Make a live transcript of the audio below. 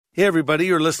Hey everybody,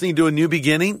 you're listening to A New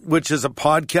Beginning, which is a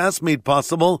podcast made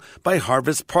possible by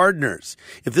Harvest Partners.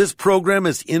 If this program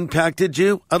has impacted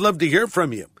you, I'd love to hear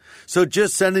from you. So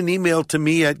just send an email to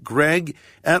me at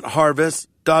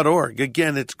greg@harvest.org.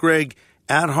 Again, it's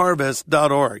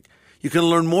greg@harvest.org. You can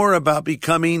learn more about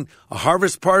becoming a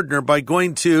Harvest Partner by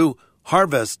going to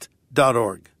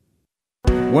harvest.org.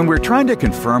 When we're trying to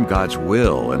confirm God's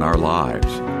will in our lives,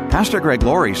 Pastor Greg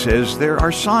Laurie says there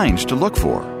are signs to look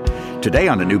for. Today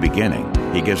on A New Beginning,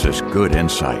 he gives us good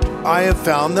insight. I have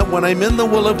found that when I'm in the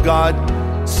will of God,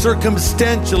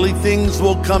 circumstantially things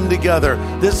will come together.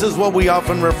 This is what we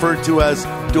often refer to as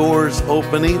doors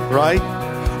opening, right?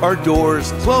 Or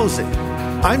doors closing.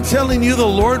 I'm telling you, the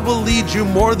Lord will lead you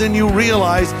more than you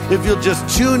realize if you'll just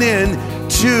tune in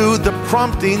to the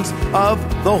promptings of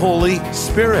the Holy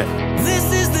Spirit.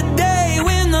 This is the day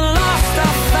when the lost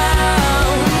are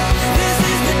found. This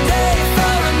is the day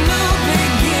for a new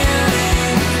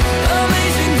beginning.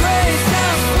 Amazing grace,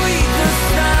 how sweet the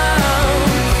sound.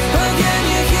 Again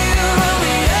you hear all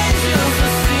the angels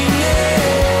are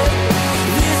singing.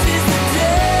 This is the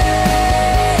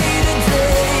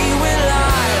day when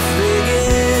life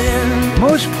begins.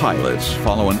 Most pilots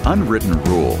follow an unwritten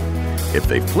rule. If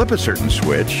they flip a certain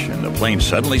switch and the plane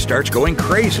suddenly starts going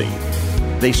crazy,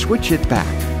 they switch it back.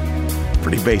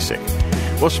 Pretty basic.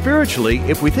 Well, spiritually,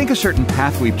 if we think a certain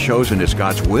path we've chosen is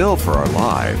God's will for our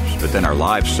lives, but then our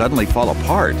lives suddenly fall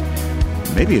apart,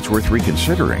 maybe it's worth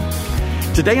reconsidering.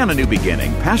 Today on A New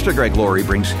Beginning, Pastor Greg Laurie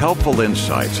brings helpful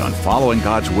insights on following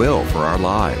God's will for our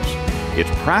lives. It's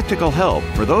practical help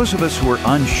for those of us who are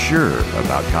unsure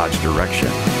about God's direction.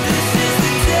 This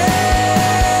is the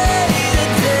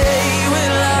day when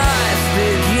life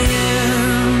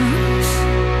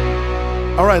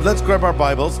begins. All right, let's grab our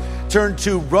Bibles. Turn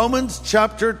to Romans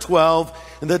chapter 12.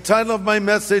 And the title of my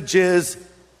message is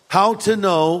How to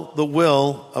Know the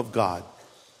Will of God.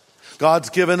 God's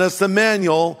given us the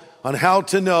manual on how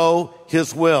to know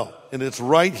His will. And it's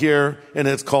right here, and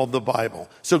it's called the Bible.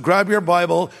 So grab your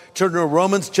Bible, turn to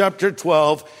Romans chapter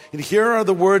 12, and here are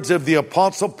the words of the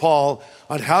Apostle Paul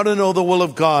on how to know the will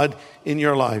of God in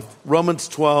your life. Romans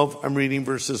 12, I'm reading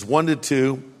verses 1 to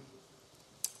 2.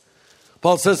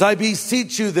 Paul says, I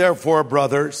beseech you, therefore,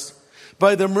 brothers,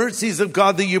 by the mercies of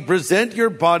God, that you present your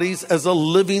bodies as a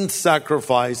living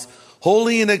sacrifice,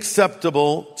 holy and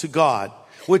acceptable to God,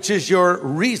 which is your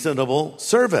reasonable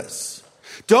service.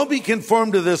 Don't be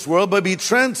conformed to this world, but be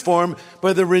transformed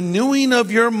by the renewing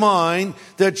of your mind,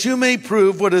 that you may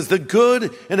prove what is the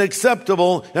good and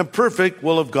acceptable and perfect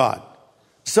will of God.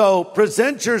 So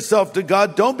present yourself to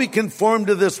God. Don't be conformed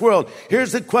to this world.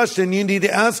 Here's the question you need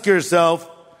to ask yourself.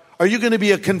 Are you going to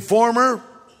be a conformer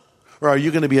or are you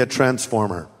going to be a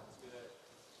transformer?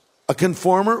 A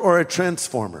conformer or a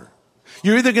transformer?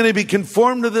 You're either going to be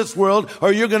conformed to this world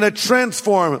or you're going to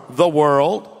transform the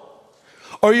world.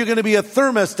 Or you're going to be a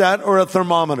thermostat or a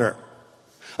thermometer.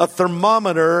 A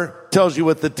thermometer tells you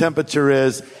what the temperature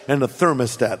is and a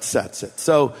thermostat sets it.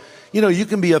 So, you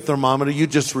can be a thermometer. You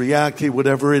just react. Hey,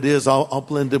 whatever it is, I'll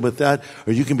blend in with that.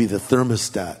 Or you can be the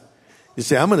thermostat. You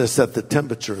say, I'm going to set the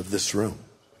temperature of this room.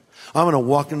 I'm going to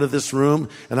walk into this room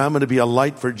and I'm going to be a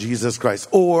light for Jesus Christ.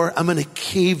 Or I'm going to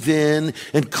cave in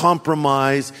and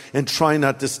compromise and try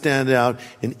not to stand out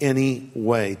in any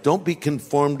way. Don't be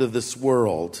conformed to this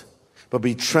world, but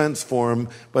be transformed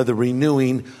by the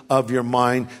renewing of your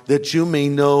mind, that you may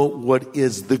know what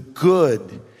is the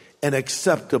good and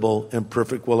acceptable and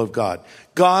perfect will of God.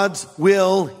 God's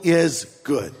will is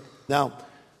good. Now,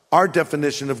 our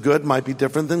definition of good might be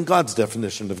different than God's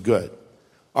definition of good.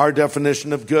 Our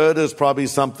definition of good is probably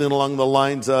something along the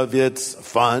lines of it's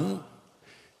fun,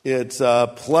 it's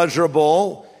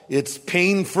pleasurable, it's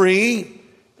pain-free,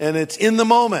 and it's in the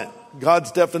moment.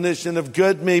 God's definition of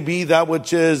good may be that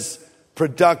which is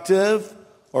productive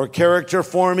or character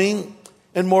forming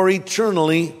and more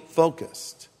eternally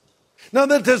focused. Now,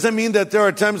 that doesn't mean that there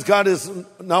are times God is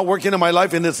not working in my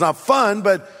life and it's not fun,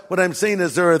 but what I'm saying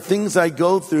is there are things I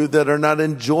go through that are not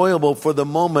enjoyable for the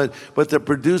moment, but they're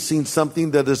producing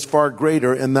something that is far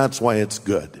greater, and that's why it's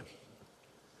good.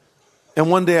 And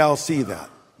one day I'll see that.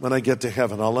 When I get to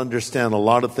heaven, I'll understand a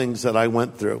lot of things that I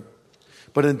went through.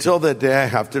 But until that day, I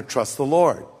have to trust the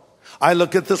Lord. I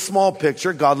look at the small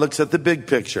picture, God looks at the big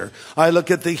picture. I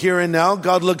look at the here and now,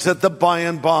 God looks at the by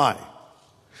and by.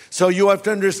 So you have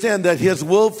to understand that His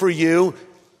will for you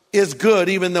is good,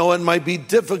 even though it might be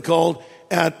difficult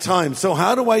at times. So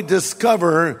how do I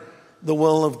discover the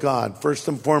will of God? First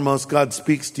and foremost, God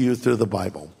speaks to you through the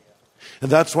Bible. And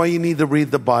that's why you need to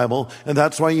read the Bible. And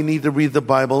that's why you need to read the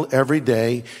Bible every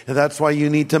day. And that's why you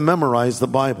need to memorize the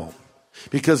Bible.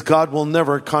 because God will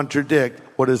never contradict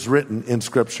what is written in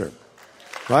Scripture.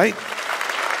 Right?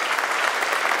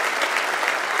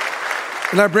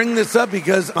 And I bring this up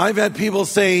because I've had people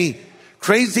say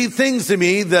crazy things to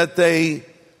me that they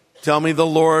tell me the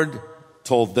Lord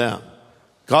told them.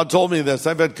 God told me this.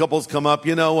 I've had couples come up,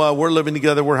 we're living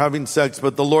together, we're having sex,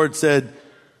 but the Lord said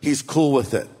he's cool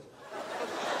with it.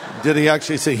 Did he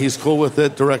actually say he's cool with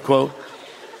it? Direct quote.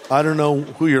 I don't know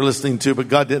who you're listening to, but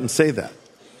God didn't say that.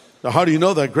 Now, how do you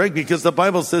know that, Greg? Because the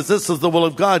Bible says this is the will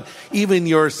of God, even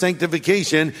your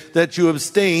sanctification, that you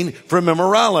abstain from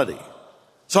immorality.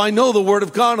 So I know the word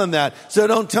of God on that. So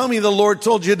don't tell me the Lord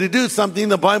told you to do something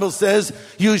the Bible says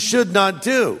you should not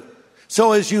do.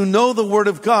 So as you know the word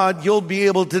of God, you'll be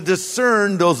able to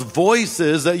discern those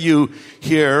voices that you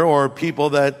hear or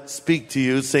people that speak to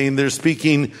you saying they're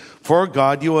speaking for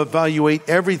God. You evaluate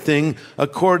everything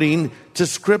according to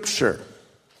Scripture.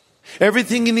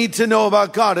 Everything you need to know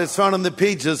about God is found on the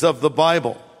pages of the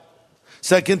Bible.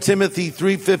 2 Timothy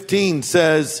 3:16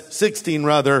 says,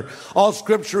 all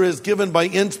Scripture is given by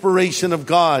inspiration of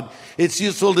God. It's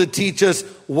useful to teach us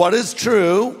what is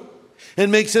true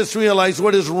and makes us realize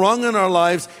what is wrong in our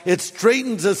lives. It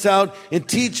straightens us out and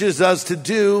teaches us to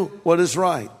do what is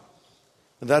right.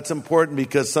 And that's important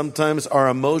because sometimes our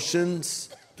emotions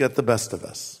get the best of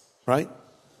us, right?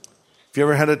 Have you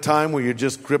ever had a time where you're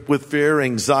just gripped with fear,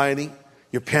 anxiety,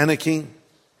 you're panicking,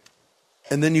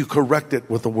 and then you correct it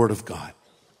with the Word of God?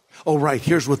 Oh, right,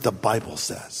 here's what the Bible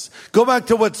says. Go back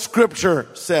to what Scripture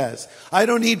says. I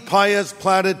don't need pious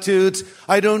platitudes.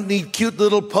 I don't need cute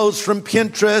little posts from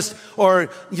Pinterest or,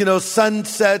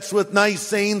 sunsets with nice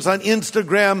sayings on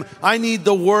Instagram. I need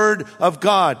the Word of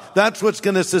God. That's what's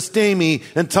going to sustain me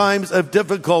in times of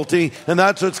difficulty, and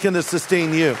that's what's going to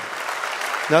sustain you.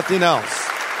 Nothing else.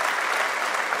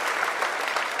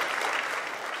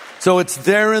 So it's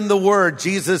there in the Word.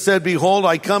 Jesus said, behold,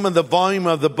 I come in the volume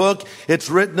of the book. It's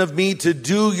written of me to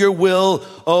do your will,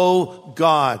 O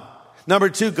God. Number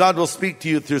 2, God will speak to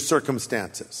you through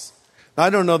circumstances. Now, I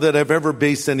don't know that I've ever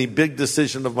based any big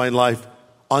decision of my life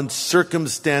on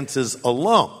circumstances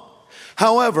alone.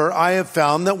 However, I have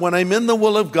found that when I'm in the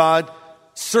will of God,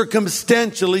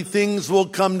 circumstantially things will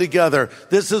come together.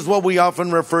 This is what we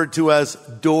often refer to as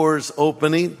doors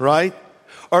opening, right?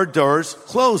 Or doors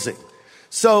closing.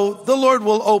 So the Lord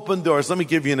will open doors. Let me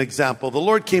give you an example. The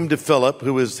Lord came to Philip,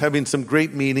 who was having some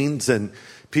great meetings, and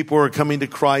people were coming to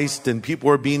Christ, and people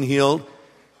were being healed.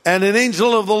 And an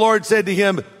angel of the Lord said to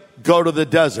him, go to the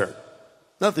desert.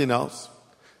 Nothing else.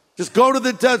 Just go to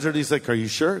the desert. He's like, are you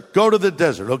sure? Go to the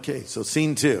desert. Okay, so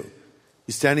scene 2.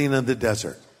 He's standing in the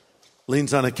desert.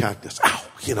 Leans on a cactus.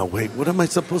 Ow, wait, what am I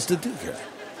supposed to do here?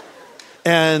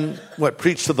 And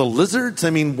preach to the lizards?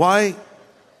 Why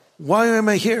am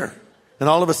I here? And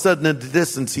all of a sudden in the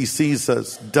distance, he sees a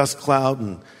dust cloud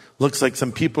and looks like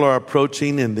some people are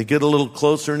approaching, and they get a little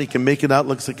closer and he can make it out.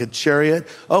 Looks like a chariot.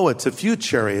 Oh, it's a few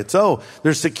chariots. Oh,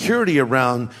 there's security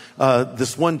around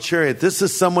this one chariot. This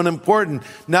is someone important.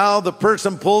 Now the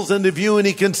person pulls into view and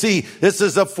he can see this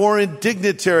is a foreign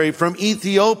dignitary from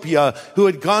Ethiopia who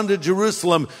had gone to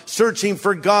Jerusalem searching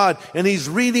for God. And he's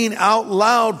reading out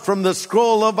loud from the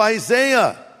scroll of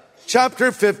Isaiah,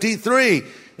 chapter 53.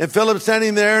 And Philip's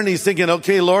standing there and he's thinking,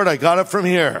 okay, Lord, I got it from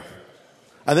here.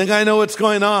 I think I know what's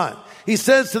going on. He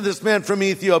says to this man from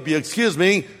Ethiopia, excuse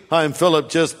me, I'm Philip,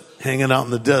 just hanging out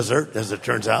in the desert, as it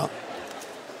turns out.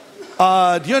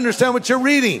 Do you understand what you're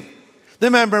reading?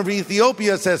 The man from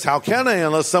Ethiopia says, how can I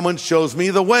unless someone shows me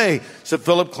the way? So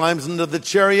Philip climbs into the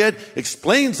chariot,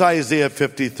 explains Isaiah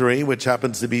 53, which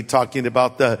happens to be talking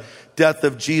about the death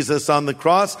of Jesus on the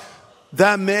cross.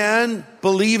 That man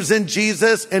believes in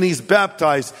Jesus and he's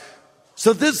baptized.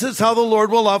 So this is how the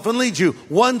Lord will often lead you,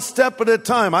 one step at a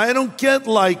time. I don't get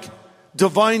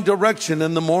divine direction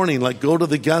in the morning, go to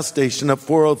the gas station at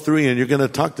 4:03 and you're going to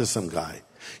talk to some guy.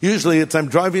 Usually it's I'm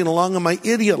driving along and my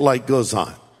idiot light goes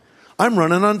on. I'm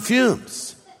running on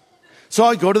fumes. So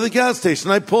I go to the gas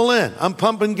station, I pull in, I'm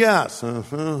pumping gas.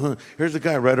 Here's a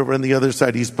guy right over on the other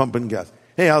side, he's pumping gas.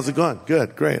 Hey, how's it going?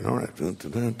 Good, great, all right.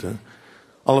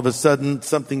 All of a sudden,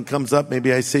 something comes up.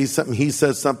 Maybe I say something. He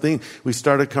says something. We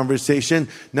start a conversation.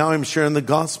 Now I'm sharing the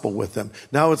gospel with him.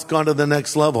 Now it's gone to the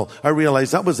next level. I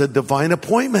realize that was a divine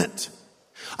appointment.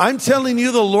 I'm telling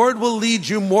you, the Lord will lead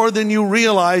you more than you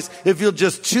realize if you'll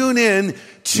just tune in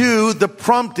to the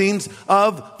promptings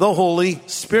of the Holy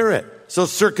Spirit. So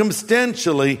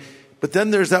circumstantially, but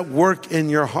then there's that work in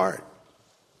your heart.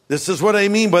 This is what I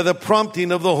mean by the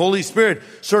prompting of the Holy Spirit,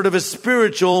 sort of a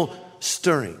spiritual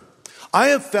stirring. I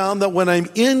have found that when I'm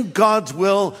in God's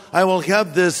will, I will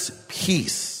have this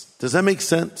peace. Does that make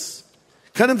sense?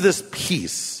 Kind of this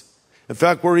peace. In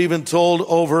fact, we're even told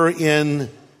over in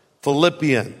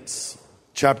Philippians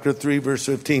chapter 3, verse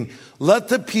 15, let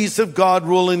the peace of God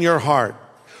rule in your heart.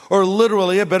 Or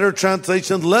literally, a better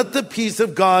translation, let the peace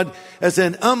of God as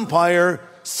an umpire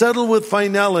settle with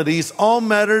finalities all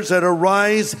matters that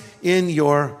arise in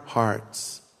your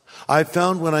hearts. I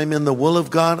found when I'm in the will of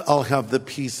God, I'll have the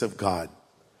peace of God.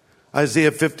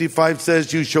 Isaiah 55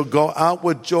 says, you shall go out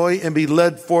with joy and be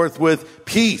led forth with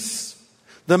peace.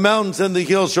 The mountains and the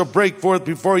hills shall break forth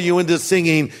before you into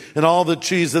singing, and all the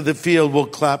trees of the field will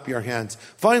clap your hands.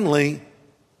 Finally,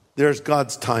 there's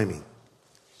God's timing.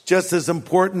 Just as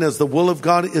important as the will of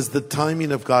God is the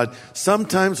timing of God.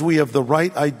 Sometimes we have the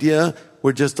right idea,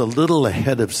 we're just a little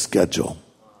ahead of schedule.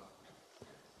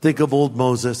 Think of old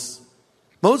Moses.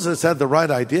 Moses had the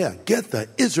right idea. Get the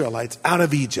Israelites out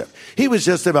of Egypt. He was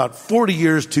just about 40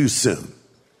 years too soon.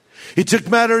 He took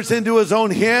matters into his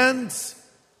own hands.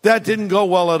 That didn't go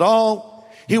well at all.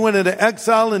 He went into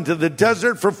exile into the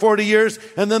desert for 40 years,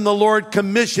 and then the Lord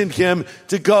commissioned him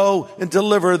to go and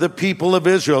deliver the people of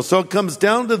Israel. So it comes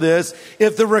down to this.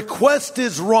 If the request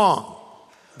is wrong,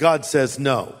 God says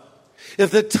no.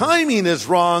 If the timing is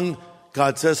wrong,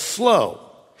 God says slow.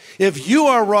 If you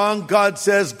are wrong, God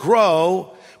says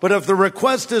grow. But if the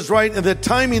request is right and the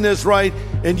timing is right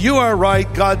and you are right,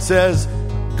 God says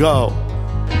go.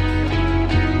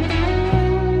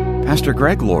 Pastor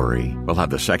Greg Laurie will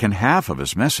have the second half of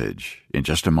his message in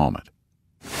just a moment.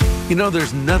 You know,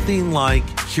 there's nothing like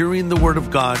hearing the Word of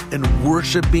God and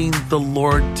worshiping the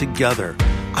Lord together.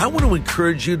 I want to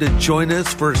encourage you to join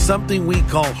us for something we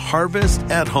call Harvest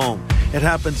at Home. It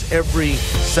happens every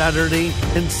Saturday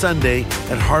and Sunday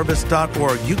at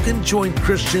harvest.org. You can join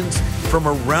Christians from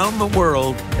around the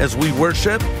world as we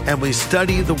worship and we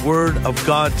study the Word of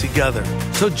God together.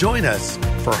 So join us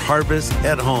for Harvest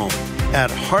at Home at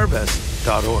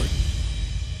harvest.org.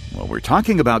 Well, we're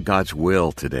talking about God's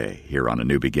will today here on A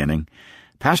New Beginning.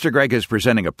 Pastor Greg is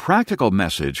presenting a practical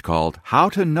message called How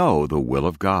to Know the Will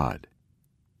of God.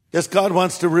 Yes, God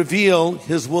wants to reveal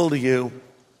His will to you,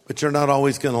 but you're not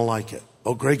always going to like it.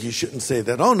 Oh, Greg, you shouldn't say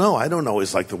that. Oh, no, I don't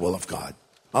always like the will of God.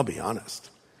 I'll be honest.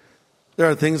 There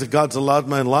are things that God's allowed in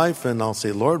my life, and I'll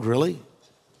say, Lord, really?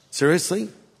 Seriously?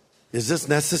 Is this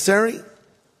necessary?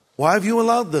 Why have you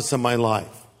allowed this in my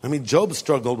life? I mean, Job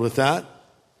struggled with that.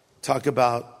 Talk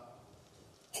about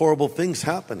horrible things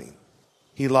happening.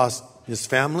 He lost his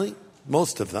family,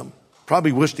 most of them.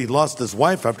 Probably wished he'd lost his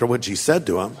wife after what she said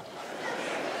to him.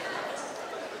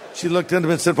 She looked at him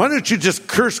and said, why don't you just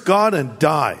curse God and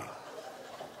die?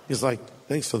 He's like,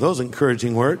 thanks for those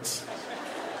encouraging words.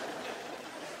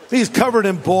 He's covered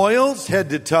in boils,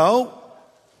 head to toe.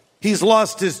 He's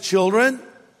lost his children.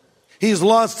 He's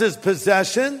lost his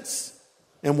possessions.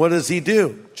 And what does he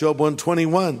do? Job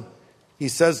 121. He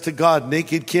says to God,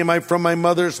 naked came I from my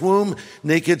mother's womb.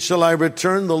 Naked shall I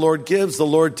return. The Lord gives, the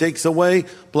Lord takes away.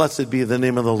 Blessed be the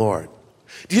name of the Lord.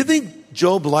 Do you think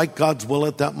Job liked God's will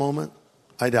at that moment?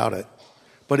 I doubt it.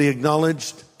 But he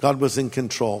acknowledged God was in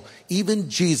control.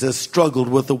 Even Jesus struggled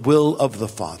with the will of the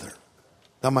Father.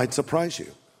 That might surprise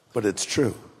you, but it's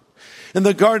true. In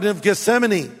the Garden of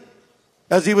Gethsemane,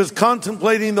 as he was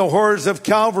contemplating the horrors of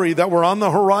Calvary that were on the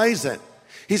horizon,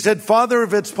 he said, Father,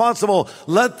 if it's possible,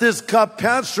 let this cup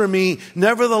pass from me.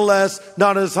 Nevertheless,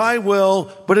 not as I will,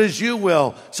 but as you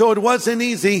will. So it wasn't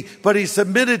easy, but he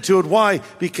submitted to it. Why?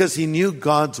 Because he knew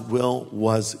God's will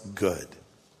was good.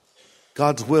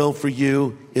 God's will for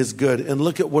you is good. And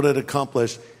look at what it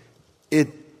accomplished. It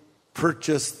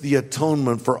purchased the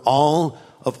atonement for all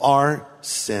of our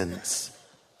sins.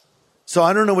 So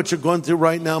I don't know what you're going through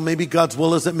right now. Maybe God's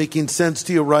will isn't making sense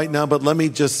to you right now, but let me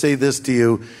just say this to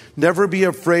you. Never be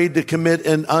afraid to commit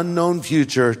an unknown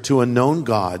future to a known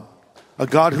God, a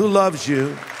God who loves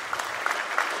you,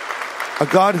 a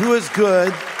God who is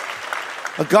good,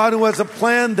 a God who has a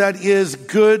plan that is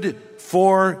good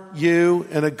for you,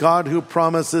 and a God who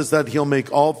promises that He'll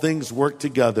make all things work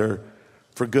together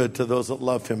for good to those that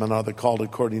love Him and are the called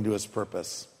according to His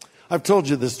purpose. I've told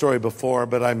you this story before,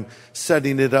 but I'm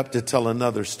setting it up to tell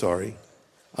another story.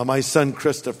 My son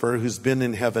Christopher, who's been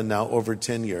in heaven now over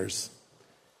 10 years,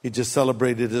 he just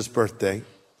celebrated his birthday.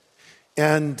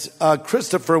 And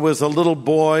Christopher was a little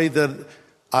boy that,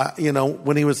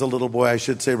 when he was a little boy, I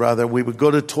should say rather, we would go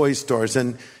to toy stores.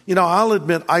 And, I'll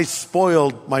admit, I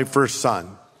spoiled my first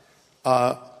son.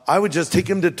 I would just take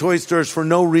him to toy stores for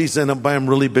no reason and buy him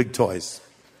really big toys.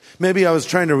 Maybe I was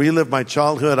trying to relive my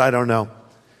childhood, I don't know.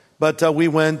 But we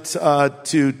went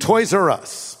to Toys R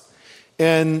Us,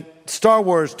 and Star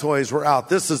Wars toys were out.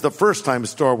 This is the first time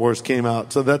Star Wars came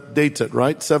out, so that dates it,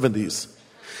 right? 70s.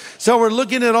 So we're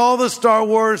looking at all the Star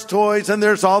Wars toys, and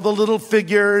there's all the little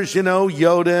figures,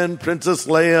 Yoda and Princess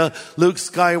Leia, Luke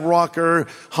Skywalker,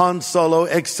 Han Solo,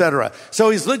 etc.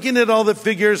 So he's looking at all the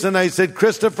figures, and I said,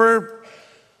 Christopher,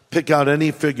 pick out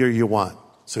any figure you want.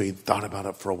 So he thought about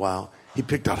it for a while. He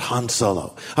picked out Han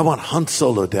Solo. I want Han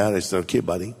Solo, Dad. I said, okay,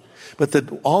 buddy. But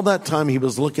all that time he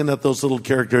was looking at those little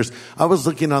characters, I was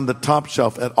looking on the top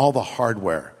shelf at all the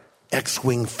hardware.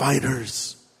 X-Wing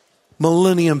fighters,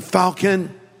 Millennium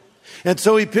Falcon. And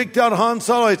so he picked out Han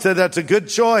Solo. I said, that's a good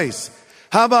choice.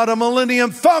 How about a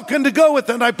Millennium Falcon to go with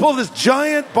it? And I pulled this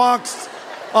giant box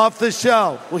off the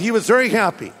shelf. Well, he was very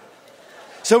happy.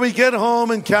 So we get home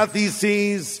and Kathy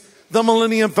sees the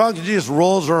Millennium Falcon. She just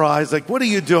rolls her eyes like, what are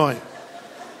you doing?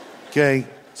 Okay,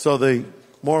 so the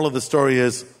moral of the story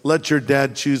is, let your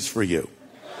dad choose for you.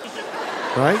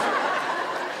 Right?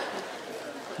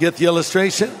 Get the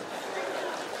illustration?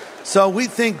 So we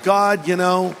think God,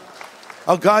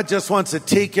 God just wants to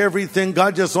take everything.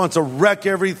 God just wants to wreck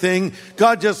everything.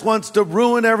 God just wants to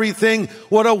ruin everything.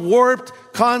 What a warped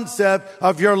concept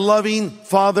of your loving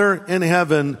Father in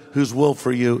heaven whose will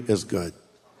for you is good.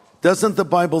 Doesn't the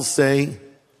Bible say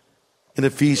in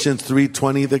Ephesians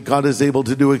 3:20 that God is able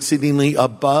to do exceedingly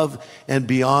above and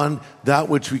beyond that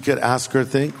which we could ask or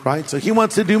think, right? So he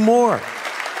wants to do more.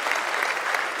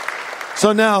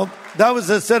 So now, that was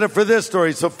the setup for this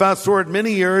story. So fast forward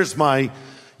many years, my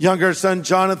younger son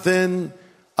Jonathan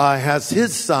has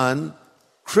his son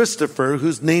Christopher,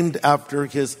 who's named after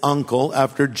his uncle,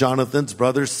 after Jonathan's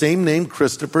brother, same name,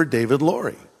 Christopher David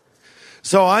Laurie.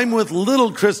 So I'm with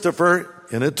little Christopher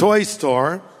in a toy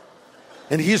store,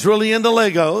 and he's really into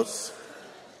Legos.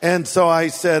 And so I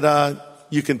said,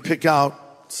 you can pick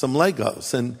out some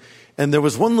Legos. And there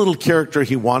was one little character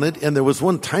he wanted, and there was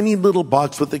one tiny little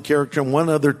box with the character and one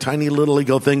other tiny little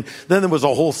Lego thing. Then there was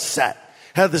a whole set.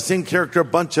 Had the same character, a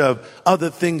bunch of other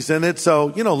things in it.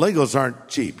 So, Legos aren't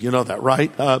cheap. You know that, right?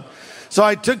 So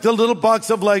I took the little box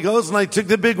of Legos, and I took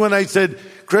the big one. I said,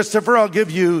 Christopher, I'll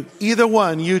give you either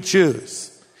one. You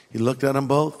choose. He looked at them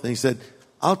both, and he said,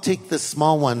 I'll take the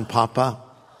small one, Papa.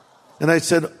 And I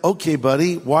said, okay,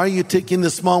 buddy, why are you taking the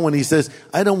small one? He says,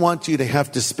 I don't want you to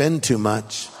have to spend too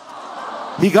much.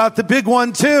 He got the big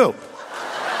one too.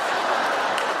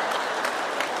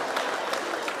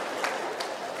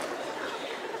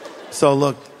 So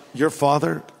look, your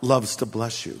Father loves to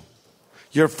bless you.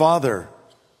 Your Father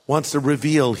wants to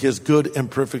reveal his good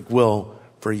and perfect will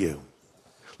for you.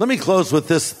 Let me close with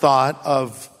this thought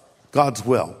of God's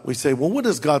will. We say, well, what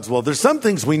is God's will? There's some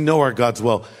things we know are God's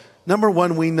will. Number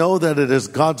one, we know that it is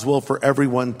God's will for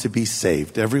everyone to be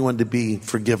saved, everyone to be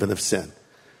forgiven of sin.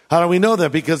 How do we know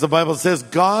that? Because the Bible says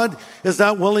God is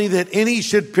not willing that any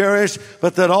should perish,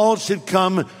 but that all should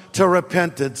come to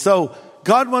repentance. So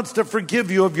God wants to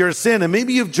forgive you of your sin. And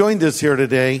maybe you've joined us here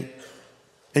today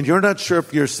and you're not sure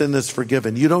if your sin is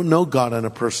forgiven. You don't know God in a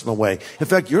personal way. In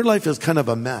fact, your life is kind of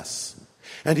a mess.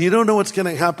 And you don't know what's going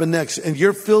to happen next. And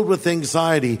you're filled with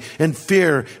anxiety and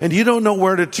fear. And you don't know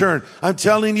where to turn. I'm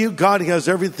telling you, God has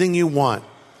everything you want.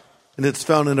 And it's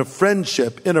found in a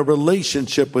friendship, in a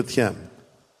relationship with him.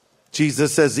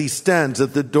 Jesus says he stands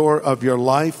at the door of your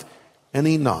life and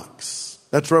he knocks.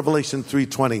 That's Revelation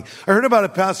 3:20. I heard about a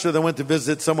pastor that went to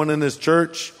visit someone in his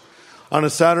church on a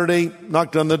Saturday,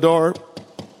 knocked on the door,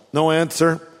 no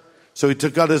answer. So he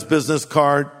took out his business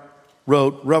card,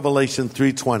 wrote Revelation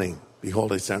 3:20.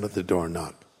 Behold, I stand at the door and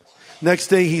knock. Next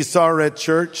day he saw her at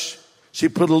church. She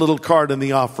put a little card in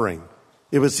the offering.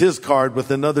 It was his card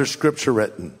with another scripture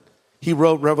written. He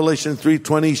wrote Revelation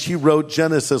 3:20. She wrote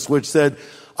Genesis, which said,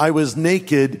 I was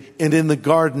naked and in the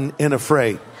garden and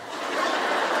afraid.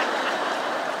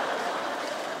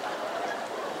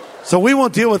 So we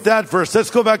won't deal with that verse.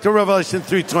 Let's go back to Revelation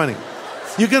 3:20.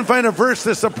 You can find a verse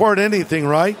to support anything,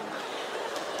 right?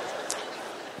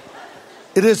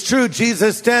 It is true,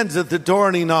 Jesus stands at the door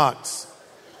and he knocks.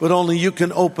 But only you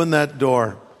can open that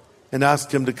door and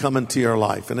ask him to come into your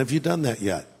life. And have you done that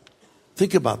yet?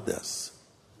 Think about this.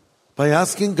 By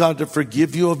asking God to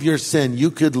forgive you of your sin,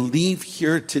 you could leave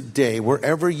here today,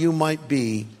 wherever you might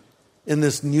be, in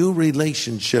this new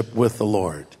relationship with the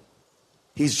Lord.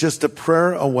 He's just a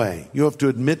prayer away. You have to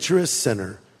admit you're a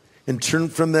sinner and turn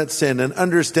from that sin and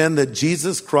understand that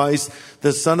Jesus Christ,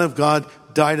 the Son of God,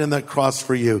 died on that cross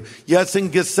for you. Yes, in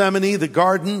Gethsemane, the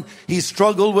garden, he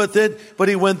struggled with it, but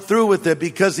he went through with it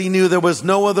because he knew there was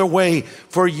no other way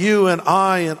for you and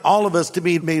I and all of us to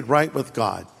be made right with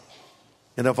God.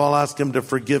 And if I'll ask him to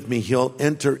forgive me, he'll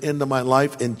enter into my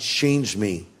life and change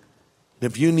me. And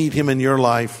if you need him in your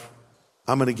life,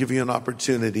 I'm going to give you an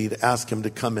opportunity to ask him to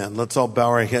come in. Let's all bow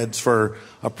our heads for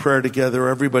a prayer together.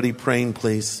 Everybody praying,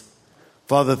 please.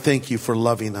 Father, thank you for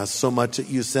loving us so much that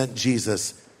you sent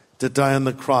Jesus to die on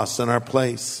the cross in our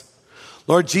place.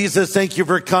 Lord Jesus, thank you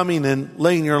for coming and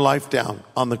laying your life down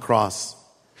on the cross.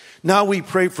 Now we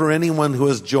pray for anyone who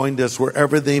has joined us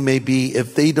wherever they may be.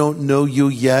 If they don't know you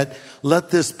yet, let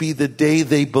this be the day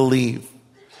they believe.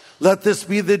 Let this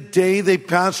be the day they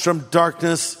pass from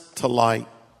darkness to light.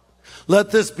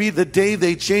 Let this be the day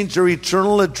they change their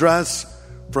eternal address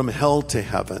from hell to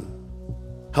heaven.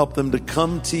 Help them to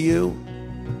come to you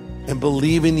and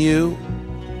believe in you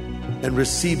and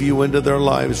receive you into their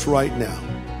lives right now.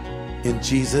 In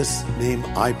Jesus' name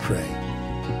I pray.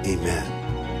 Amen.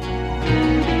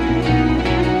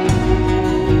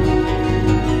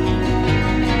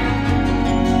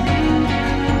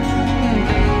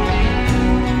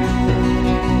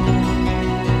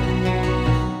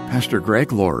 Pastor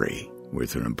Greg Laurie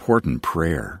with an important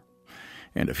prayer.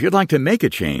 And if you'd like to make a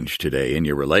change today in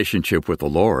your relationship with the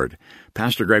Lord,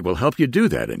 Pastor Greg will help you do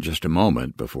that in just a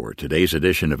moment before today's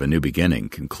edition of A New Beginning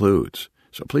concludes.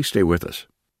 So please stay with us.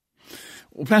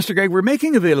 Well, Pastor Greg, we're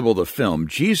making available the film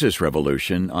Jesus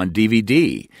Revolution on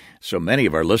DVD. So many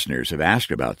of our listeners have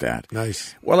asked about that.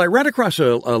 Nice. Well, I ran across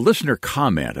a listener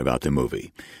comment about the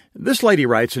movie. This lady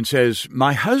writes and says,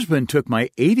 "My husband took my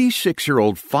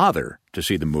 86-year-old father to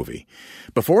see the movie.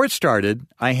 Before it started,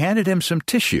 I handed him some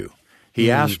tissue. He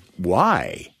asked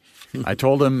why. I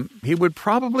told him he would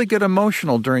probably get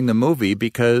emotional during the movie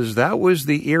because that was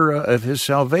the era of his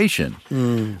salvation.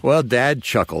 Well, Dad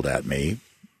chuckled at me,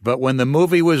 but when the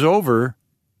movie was over,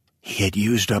 he had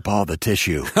used up all the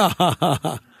tissue."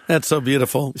 That's so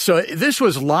beautiful. So this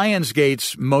was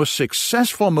Lionsgate's most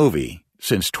successful movie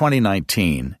since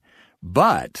 2019,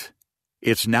 but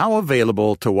it's now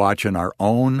available to watch in our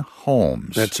own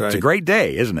homes. That's right. It's a great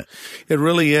day, isn't it? It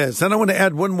really is. And I want to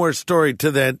add one more story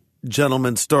to that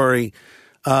gentleman's story.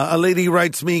 A lady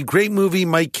writes me, "Great movie.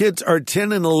 My kids are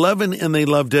 10 and 11 and they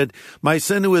loved it. My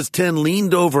son who was 10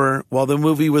 leaned over while the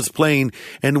movie was playing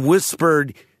and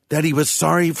whispered that he was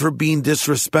sorry for being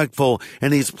disrespectful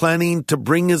and he's planning to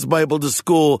bring his Bible to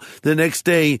school the next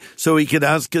day so he could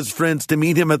ask his friends to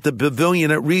meet him at the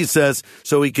pavilion at recess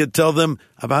so he could tell them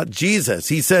about Jesus.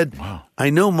 He said, wow.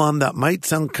 I know, Mom, that might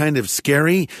sound kind of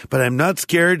scary, but I'm not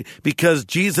scared because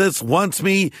Jesus wants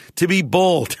me to be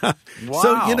bold." Wow.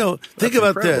 So, think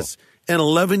about incredible. this. An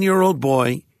 11-year-old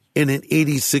boy and an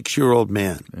 86-year-old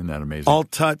man. Isn't that amazing? All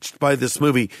touched by this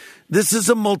movie. This is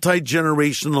a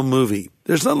multi-generational movie.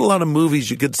 There's not a lot of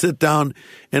movies you could sit down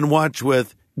and watch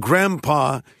with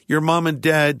grandpa, your mom and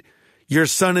dad, your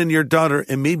son and your daughter,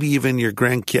 and maybe even your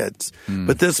grandkids.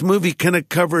 But this movie kind of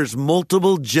covers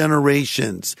multiple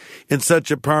generations in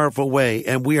such a powerful way.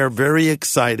 And we are very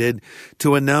excited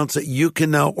to announce that you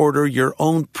can now order your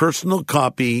own personal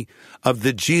copy of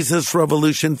the Jesus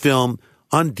Revolution film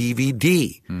on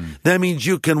DVD. That means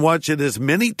you can watch it as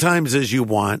many times as you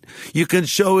want. You can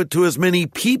show it to as many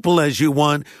people as you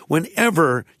want,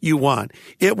 whenever you want.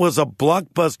 It was a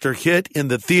blockbuster hit in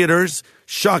the theaters,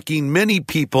 shocking many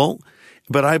people.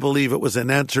 But I believe it was an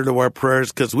answer to our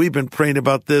prayers because we've been praying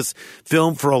about this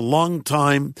film for a long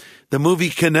time. The movie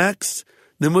connects.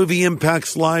 The movie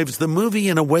impacts lives. The movie,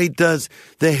 in a way, does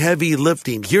the heavy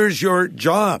lifting. Here's your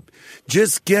job.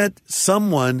 Just get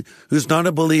someone who's not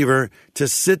a believer to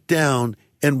sit down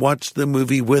and watch the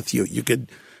movie with you. You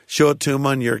could show it to them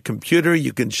on your computer.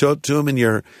 You can show it to them in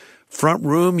your front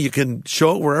room. You can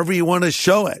show it wherever you want to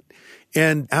show it.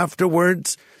 And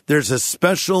afterwards, there's a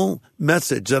special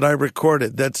message that I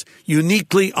recorded that's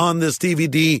uniquely on this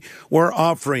DVD we're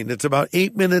offering. It's about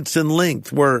 8 minutes in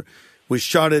length, where we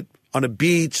shot it on a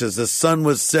beach as the sun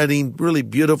was setting, really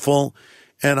beautiful.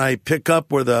 And I pick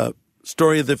up where the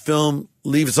story of the film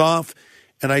leaves off,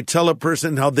 and I tell a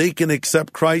person how they can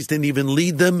accept Christ and even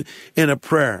lead them in a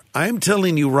prayer. I'm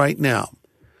telling you right now,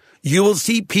 you will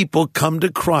see people come to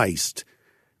Christ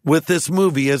with this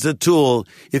movie as a tool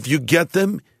if you get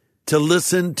them to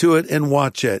listen to it and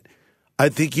watch it. I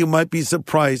think you might be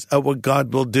surprised at what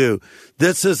God will do.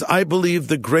 This is, I believe,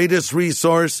 the greatest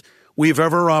resource we've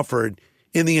ever offered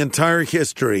in the entire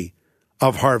history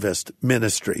of Harvest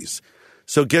Ministries.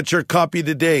 So get your copy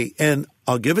today, and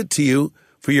I'll give it to you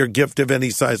for your gift of any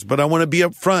size. But I want to be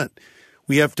upfront.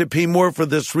 We have to pay more for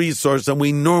this resource than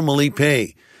we normally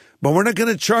pay. But we're not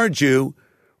going to charge you.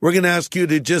 We're going to ask you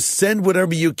to just send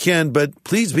whatever you can, but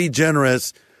please be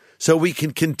generous so we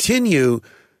can continue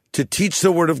to teach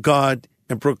the Word of God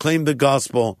and proclaim the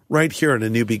gospel right here in A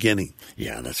New Beginning.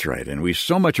 Yeah, that's right. And we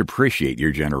so much appreciate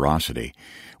your generosity.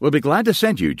 We'll be glad to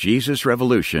send you Jesus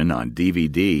Revolution on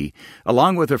DVD,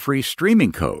 along with a free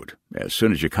streaming code as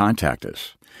soon as you contact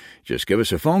us. Just give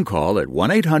us a phone call at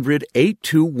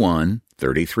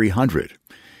 1-800-821-3300.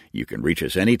 You can reach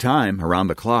us anytime around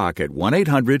the clock at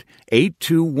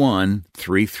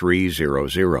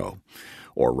 1-800-821-3300.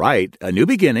 Or write A New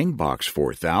Beginning, Box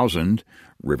 4000,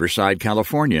 Riverside,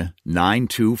 California,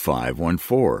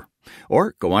 92514.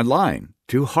 Or go online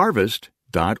to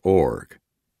harvest.org.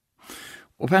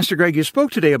 Well, Pastor Greg, you spoke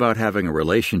today about having a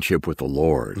relationship with the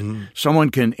Lord.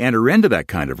 Someone can enter into that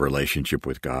kind of relationship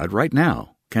with God right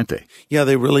now, can't they? Yeah,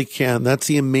 they really can. That's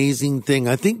the amazing thing.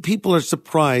 I think people are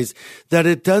surprised that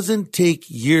it doesn't take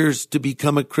years to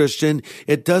become a Christian.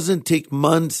 It doesn't take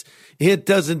months. It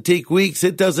doesn't take weeks.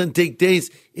 It doesn't take days.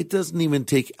 It doesn't even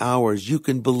take hours. You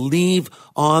can believe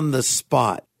on the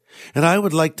spot. And I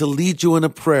would like to lead you in a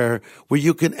prayer where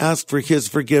you can ask for His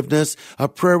forgiveness, a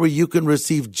prayer where you can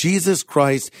receive Jesus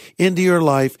Christ into your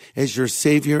life as your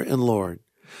Savior and Lord.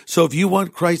 So if you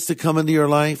want Christ to come into your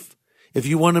life, if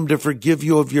you want Him to forgive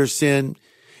you of your sin,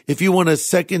 if you want a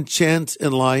second chance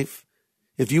in life,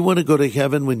 if you want to go to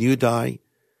heaven when you die,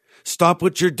 stop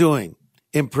what you're doing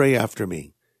and pray after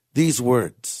me. These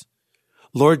words: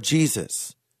 Lord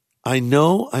Jesus, I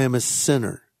know I am a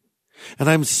sinner, and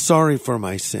I'm sorry for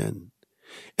my sin,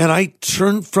 and I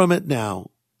turn from it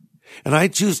now, and I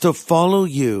choose to follow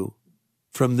you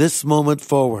from this moment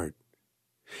forward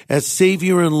as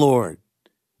Savior and Lord,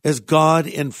 as God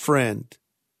and friend.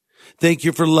 Thank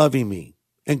you for loving me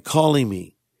and calling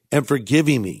me and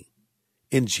forgiving me.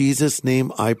 In Jesus'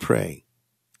 name I pray.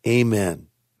 Amen.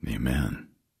 Amen.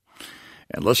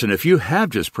 And listen, if you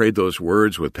have just prayed those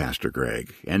words with Pastor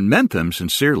Greg and meant them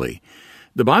sincerely,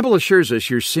 the Bible assures us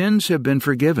your sins have been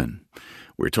forgiven.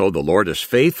 We're told the Lord is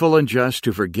faithful and just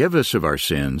to forgive us of our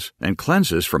sins and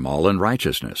cleanse us from all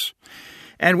unrighteousness.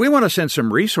 And we want to send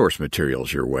some resource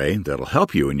materials your way that'll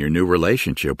help you in your new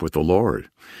relationship with the Lord.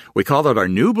 We call it our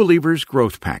New Believers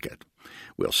Growth Packet.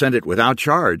 We'll send it without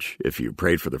charge if you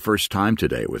prayed for the first time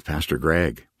today with Pastor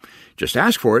Greg. Just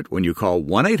ask for it when you call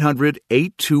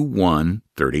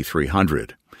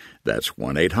 1-800-821-3300. That's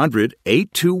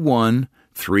 1-800-821-3300.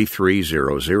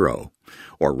 3300,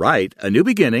 or write A New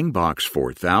Beginning, Box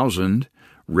 4000,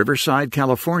 Riverside,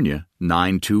 California,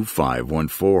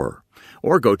 92514,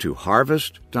 or go to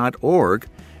harvest.org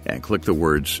and click the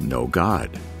words Know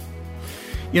God.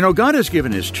 You know, God has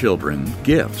given His children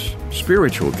gifts,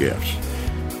 spiritual gifts.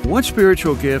 What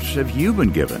spiritual gifts have you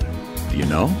been given? Do you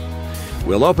know?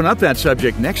 We'll open up that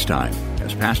subject next time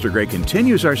as Pastor Greg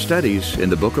continues our studies in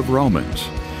the book of Romans.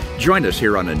 Join us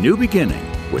here on A New Beginning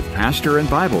with pastor and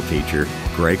Bible teacher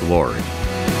Greg Laurie.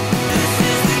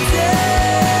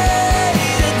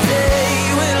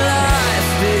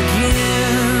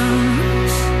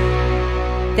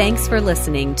 Thanks for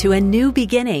listening to A New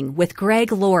Beginning with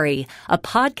Greg Laurie, a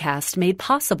podcast made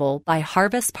possible by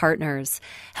Harvest Partners,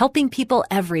 helping people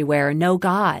everywhere know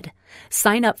God.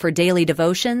 Sign up for daily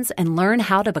devotions and learn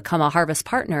how to become a Harvest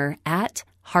Partner at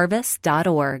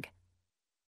harvest.org.